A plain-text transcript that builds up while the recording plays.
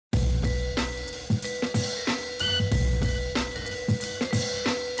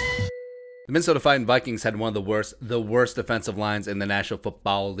The Minnesota Vikings had one of the worst defensive lines in the National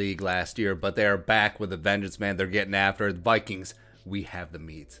Football League last year, but they are back with a vengeance, man. They're getting after it. The Vikings, we have the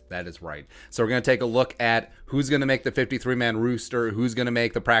meat. That is right. So we're going to take a look at who's going to make the 53-man rooster, who's going to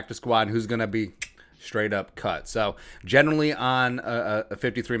make the practice squad, and who's going to be straight up cut. So generally on a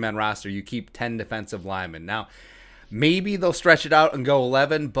 53-man roster, you keep 10 defensive linemen. Now, maybe they'll stretch it out and go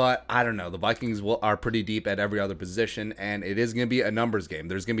 11, but I don't know. The Vikings are pretty deep at every other position, and it is going to be a numbers game.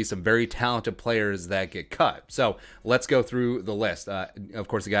 There's going to be some very talented players that get cut. So let's go through the list. Of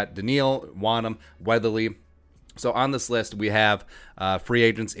course, you got Daniil, Wanham, Weatherly. So on this list, we have free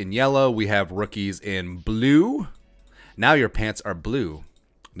agents in yellow. We have rookies in blue. Now your pants are blue.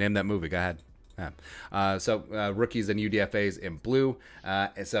 Name that movie. Go ahead. Rookies and UDFAs in blue.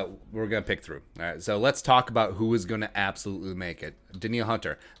 And so we're going to pick through. All right, so let's talk about who is going to absolutely make it. Daniil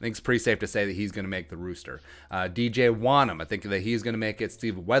Hunter, I think it's pretty safe to say that he's going to make the rooster. DJ Wanham, I think that he's going to make it.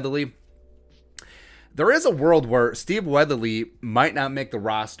 Steve Weatherly. There is a world where Steve Weatherly might not make the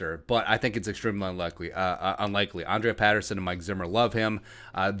roster, but I think it's extremely unlikely. Andre Patterson and Mike Zimmer love him.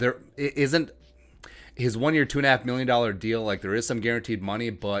 There isn't his 1 year, $2.5 million deal. Like, there is some guaranteed money,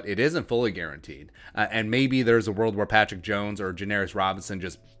 but it isn't fully guaranteed. And maybe there's a world where Patrick Jones or Janarius Robinson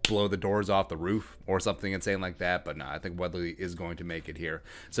just blow the doors off the roof or something insane like that. But no, I think Weatherly is going to make it here.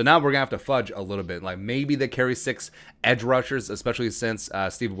 So now we're going to have to fudge a little bit. Like, maybe they carry 6 edge rushers, especially since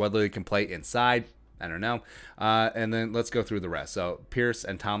Steve Weatherly can play inside. I don't know. And then let's go through the rest. So Pierce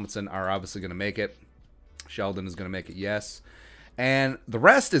and Tomlinson are obviously going to make it. Sheldon is going to make it, yes. And the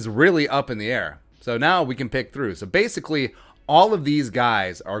rest is really up in the air. So now we can pick through. So basically, all of these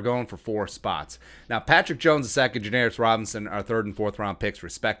guys are going for 4 spots. Now, Patrick Jones, the second, Janarius Robinson are 3rd and 4th round picks,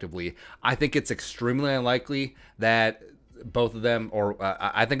 respectively. I think it's extremely unlikely that both of them, or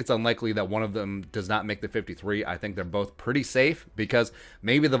I think it's unlikely that one of them does not make the 53. I think they're both pretty safe because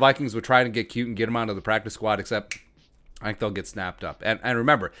maybe the Vikings would try to get cute and get them onto the practice squad, except I think they'll get snapped up. And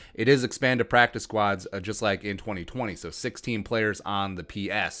remember, it is expanded practice squads just like in 2020. So 16 players on the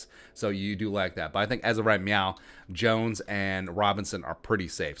PS. So you do like that. But I think as of right now, Jones and Robinson are pretty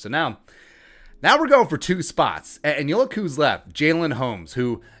safe. So now we're going for 2 spots. And you look who's left. Jalen Holmes,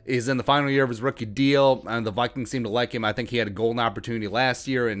 who is in the final year of his rookie deal. And the Vikings seem to like him. I think he had a golden opportunity last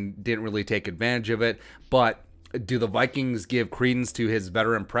year and didn't really take advantage of it. But do the Vikings give credence to his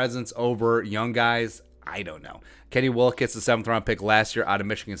veteran presence over young guys? I don't know. Kenny Wilkes, the 7th round pick last year out of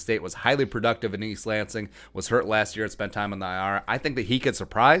Michigan State, was highly productive in East Lansing, was hurt last year and spent time on the IR. I think that he could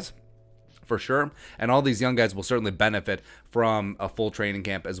surprise for sure. And all these young guys will certainly benefit from a full training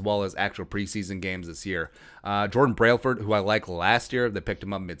camp as well as actual preseason games this year. Jordan Brailford, who I liked last year, they picked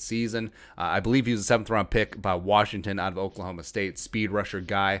him up midseason. I believe he was a 7th round pick by Washington out of Oklahoma State. Speed rusher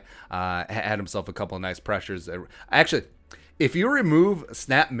guy. Had himself a couple of nice pressures. Actually, if you remove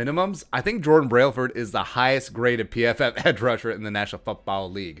snap minimums, I think Jordan Brailford is the highest graded PFF edge rusher in the National Football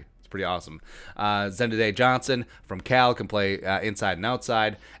League. It's pretty awesome. Zendaday Johnson from Cal can play inside and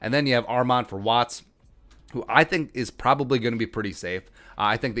outside. And then you have Armand for Watts, who I think is probably going to be pretty safe.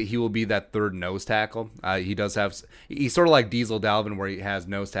 I think that he will be that 3rd nose tackle. He's sort of like Diesel Dalvin, where he has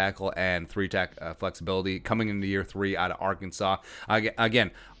nose tackle and 3-tech flexibility coming into year 3 out of Arkansas. Again,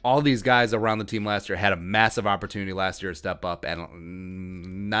 all these guys around the team last year had a massive opportunity last year to step up,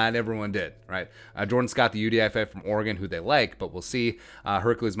 and not everyone did, right? Jordan Scott, the UDFA from Oregon, who they like, but we'll see.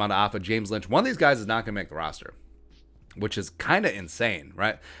 Hercules Mandaafa, James Lynch. One of these guys is not going to make the roster, which is kind of insane,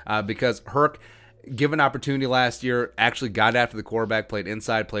 right? Because Herc, given opportunity last year, actually got after the quarterback, played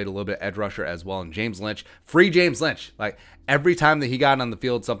inside, played a little bit edge rusher as well. And James Lynch, free James Lynch. Like, every time that he got on the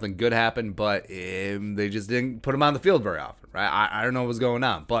field, something good happened, but they just didn't put him on the field very often, right? I don't know what's going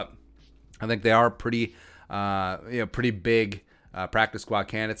on, but I think they are pretty big practice squad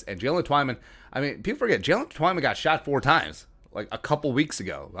candidates. And Jalen Twyman, I mean, people forget, Jalen Twyman got shot 4 times. Like a couple weeks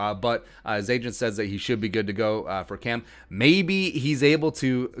ago, but his agent says that he should be good to go for camp. Maybe he's able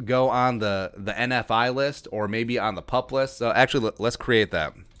to go on the NFI list or maybe on the PUP list. So actually, let's create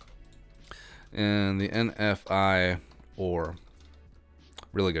that. And the NFI or,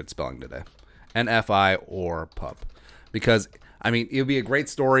 really good spelling today, NFI or PUP. Because, I mean, it would be a great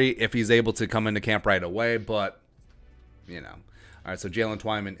story if he's able to come into camp right away, but, you know. All right, so Jalen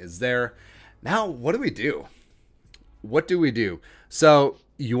Twyman is there. Now, what do we do? What do we do? So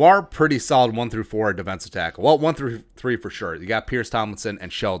you are pretty solid 1 through 4 at defensive tackle. Well, 1 through 3 for sure. You got Pierce, Tomlinson,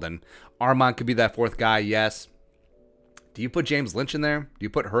 and Sheldon. Armand could be that 4th guy, yes. Do you put James Lynch in there? Do you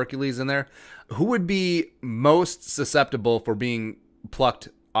put Hercules in there? Who would be most susceptible for being plucked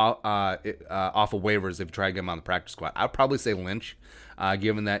off of waivers if you try to get him on the practice squad? I'd probably say Lynch,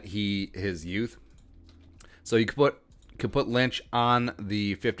 given that his youth. So you could put Could put Lynch on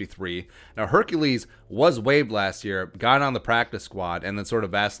the 53. Now, Hercules was waived last year, got on the practice squad, and then sort of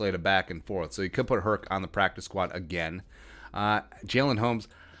vacillated back and forth. So you could put Herc on the practice squad again. Jalen Holmes.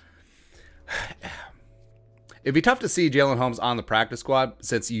 It'd be tough to see Jalen Holmes on the practice squad,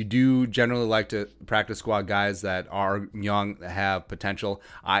 since you do generally like to practice squad guys that are young, that have potential.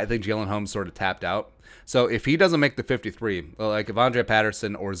 I think Jalen Holmes sort of tapped out. So if he doesn't make the 53, like if Andre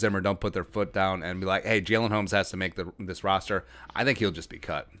Patterson or Zimmer don't put their foot down and be like, hey, Jalen Holmes has to make this roster, I think he'll just be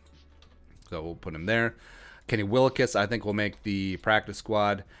cut. So we'll put him there. Kenny Willekes, I think, will make the practice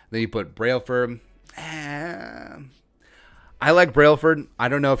squad. Then you put Brailford. I like Brailford. I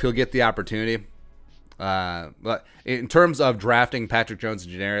don't know if he'll get the opportunity. But in terms of drafting Patrick Jones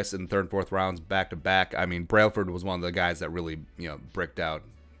and Janaris in the 3rd and 4th rounds back to back, I mean, Brailford was one of the guys that really, bricked out,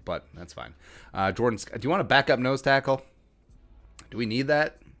 but that's fine. Jordan, do you want a backup nose tackle? Do we need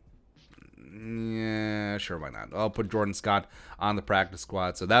that? Yeah, sure, why not? I'll put Jordan Scott on the practice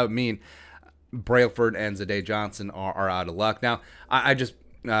squad. So that would mean Brailford and Za'Dai Johnson are out of luck. Now, I just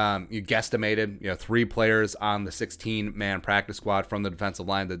you guesstimated 3 players on the 16-man practice squad from the defensive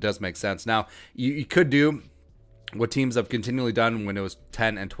line. That does make sense. Now, you could do what teams have continually done when it was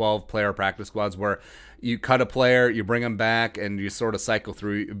 10 and 12 player practice squads, where you cut a player, you bring them back, and you sort of cycle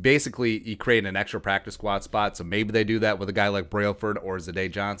through. Basically, you create an extra practice squad spot. So maybe they do that with a guy like Brailford or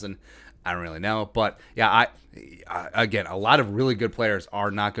Za'Dai Johnson. I don't really know. But, yeah, again, a lot of really good players are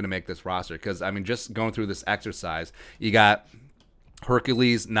not going to make this roster because, I mean, just going through this exercise, you got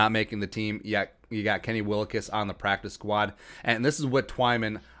Hercules not making the team. You got Kenny Willekes on the practice squad. And this is with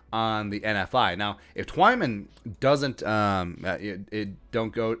Twyman on the NFI. Now, if Twyman doesn't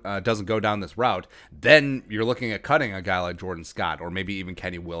doesn't go down this route, then you're looking at cutting a guy like Jordan Scott, or maybe even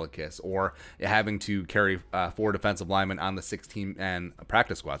Kenny Willekes, or having to carry 4 defensive linemen on the 16-man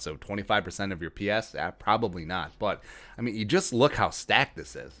practice squad. So 25% of your PS, probably not. But I mean, you just look how stacked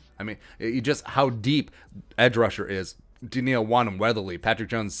this is. I mean, you just how deep edge rusher is. Daniil Wanham, Weatherly, Patrick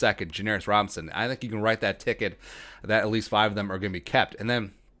Jones second, Janaris Robinson. I think you can write that ticket that at least 5 of them are going to be kept. And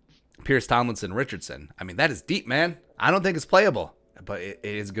then Pierce Tomlinson, Richardson. I mean, that is deep, man. I don't think it's playable, but it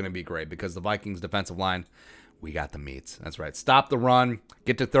is going to be great because the Vikings defensive line, we got the meats. That's right. Stop the run,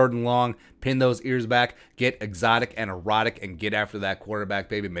 get to 3rd and long, pin those ears back, get exotic and erotic, and get after that quarterback,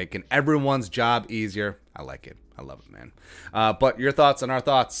 baby, making everyone's job easier. I like it. I love it, man. But your thoughts on our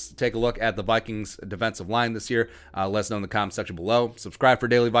thoughts. Take a look at the Vikings defensive line this year. Let us know in the comments section below. Subscribe for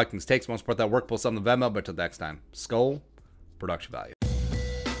daily Vikings takes. Want to support that work, pull something to Venmo. But till next time, Skull Production Value.